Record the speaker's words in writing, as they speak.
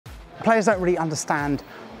players don't really understand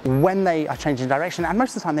when they are changing direction, and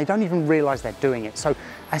most of the time they don't even realize they're doing it. So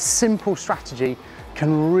a simple strategy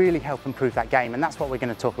can really help improve that game, and that's what we're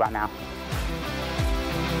going to talk about now.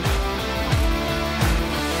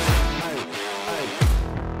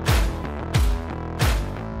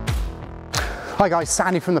 Hi guys,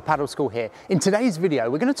 Sandy from the Padel School here. In today's video,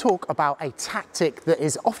 we're going to talk about a tactic that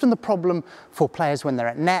is often the problem for players when they're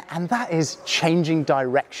at net, and that is changing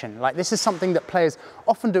direction. Like, this is something that players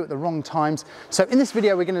often do at the wrong times. So in this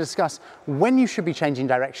video, we're going to discuss when you should be changing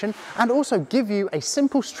direction and also give you a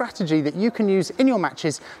simple strategy that you can use in your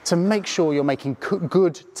matches to make sure you're making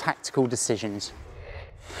good tactical decisions.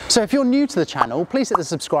 So if you're new to the channel, please hit the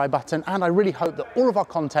subscribe button, and I really hope that all of our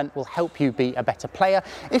content will help you be a better player.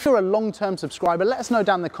 If you're a long-term subscriber, let us know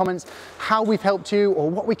down in the comments how we've helped you or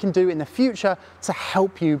what we can do in the future to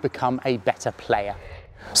help you become a better player.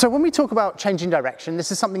 So when we talk about changing direction,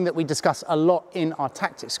 this is something that we discuss a lot in our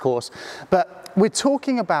tactics course, but we're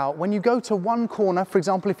talking about when you go to one corner. For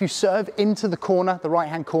example, if you serve into the corner, the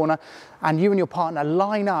right-hand corner, and you and your partner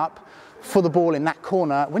line up for the ball in that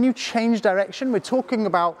corner, when you change direction, we're talking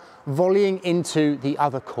about volleying into the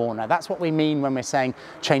other corner. That's what we mean when we're saying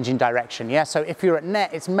changing direction. Yeah, so if you're at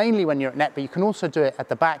net, it's mainly when you're at net, but you can also do it at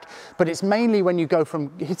the back, but it's mainly when you go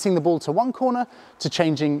from hitting the ball to one corner to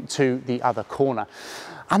changing to the other corner.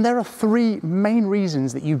 And there are three main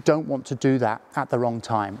reasons that you don't want to do that at the wrong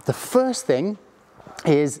time. The first thing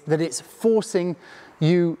is that it's forcing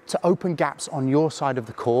you to open gaps on your side of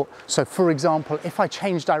the court. So for example, if I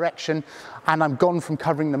change direction and I'm gone from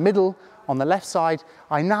covering the middle on the left side,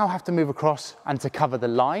 I now have to move across and to cover the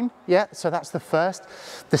line. Yeah, so that's the first.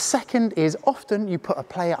 The second is often you put a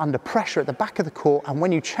player under pressure at the back of the court, and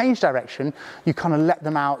when you change direction, you kind of let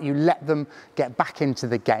them out, you let them get back into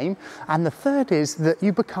the game. And the third is that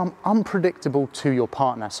you become unpredictable to your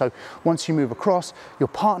partner. So once you move across, your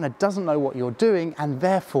partner doesn't know what you're doing, and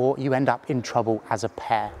therefore you end up in trouble as a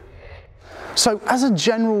pair. So as a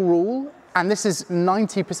general rule, and this is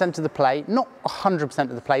 90% of the play, not 100%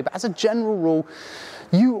 of the play, but as a general rule,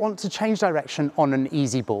 you want to change direction on an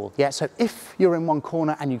easy ball. Yeah, so if you're in one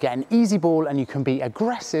corner and you get an easy ball and you can be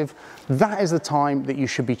aggressive, that is the time that you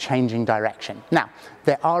should be changing direction. Now,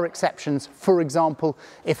 there are exceptions. For example,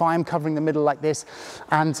 if I am covering the middle like this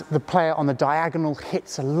and the player on the diagonal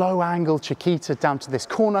hits a low angle Chiquita down to this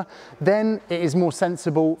corner, then it is more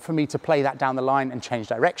sensible for me to play that down the line and change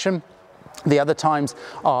direction. The other times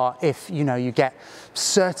are if you get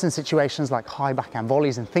certain situations like high backhand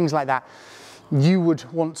volleys and things like that, you would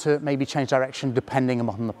want to maybe change direction depending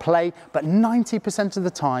on the play, but 90% of the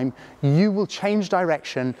time you will change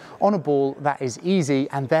direction on a ball that is easy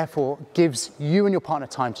and therefore gives you and your partner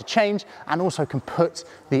time to change and also can put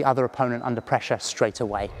the other opponent under pressure straight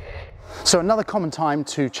away. So another common time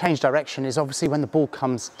to change direction is obviously when the ball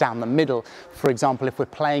comes down the middle. For example, if we're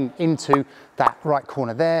playing into that right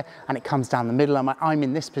corner there and it comes down the middle and I'm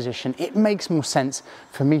in this position, it makes more sense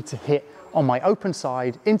for me to hit on my open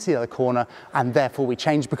side into the other corner, and therefore we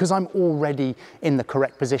change because I'm already in the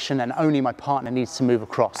correct position and only my partner needs to move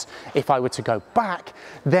across. If I were to go back,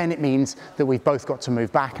 then it means that we've both got to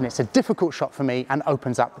move back and it's a difficult shot for me and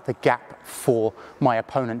opens up the gap for my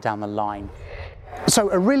opponent down the line.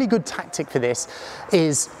 So a really good tactic for this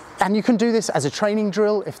is, and you can do this as a training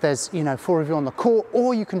drill if there's 4 of you on the court,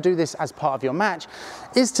 or you can do this as part of your match,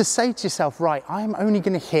 is to say to yourself, right, I'm only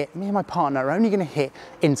going to hit, me and my partner are only going to hit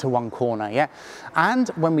into one corner, yeah? And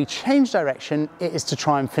when we change direction, it is to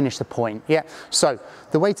try and finish the point, yeah? So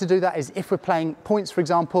the way to do that is if we're playing points, for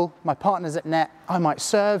example, my partner's at net, I might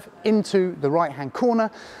serve into the right-hand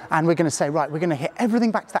corner, and we're going to say, right, we're going to hit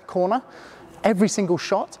everything back to that corner, every single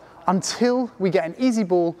shot, until we get an easy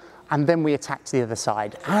ball, and then we attack to the other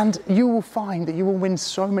side. And you will find that you will win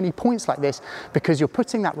so many points like this because you're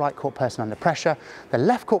putting that right court person under pressure, the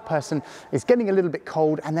left court person is getting a little bit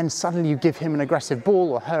cold, and then suddenly you give him an aggressive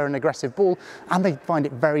ball or her an aggressive ball, and they find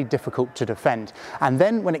it very difficult to defend. And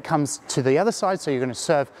then when it comes to the other side, so you're going to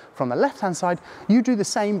serve from the left-hand side, you do the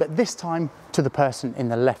same, but this time to the person in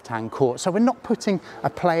the left-hand court. So we're not putting a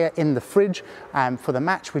player in the fridge for the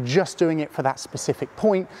match, we're just doing it for that specific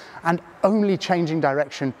point and only changing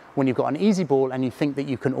direction when you've got an easy ball and you think that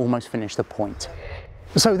you can almost finish the point.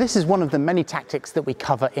 So this is one of the many tactics that we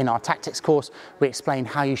cover in our tactics course. We explain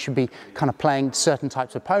how you should be kind of playing certain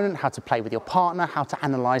types of opponent, how to play with your partner, how to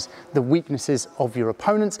analyze the weaknesses of your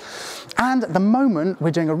opponents. And at the moment,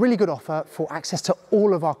 we're doing a really good offer for access to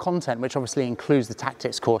all of our content, which obviously includes the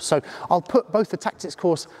tactics course. So I'll put both the tactics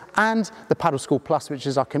course and the Padel School Plus, which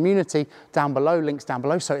is our community, down below, links down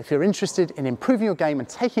below. So if you're interested in improving your game and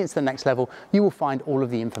taking it to the next level, you will find all of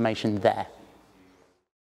the information there.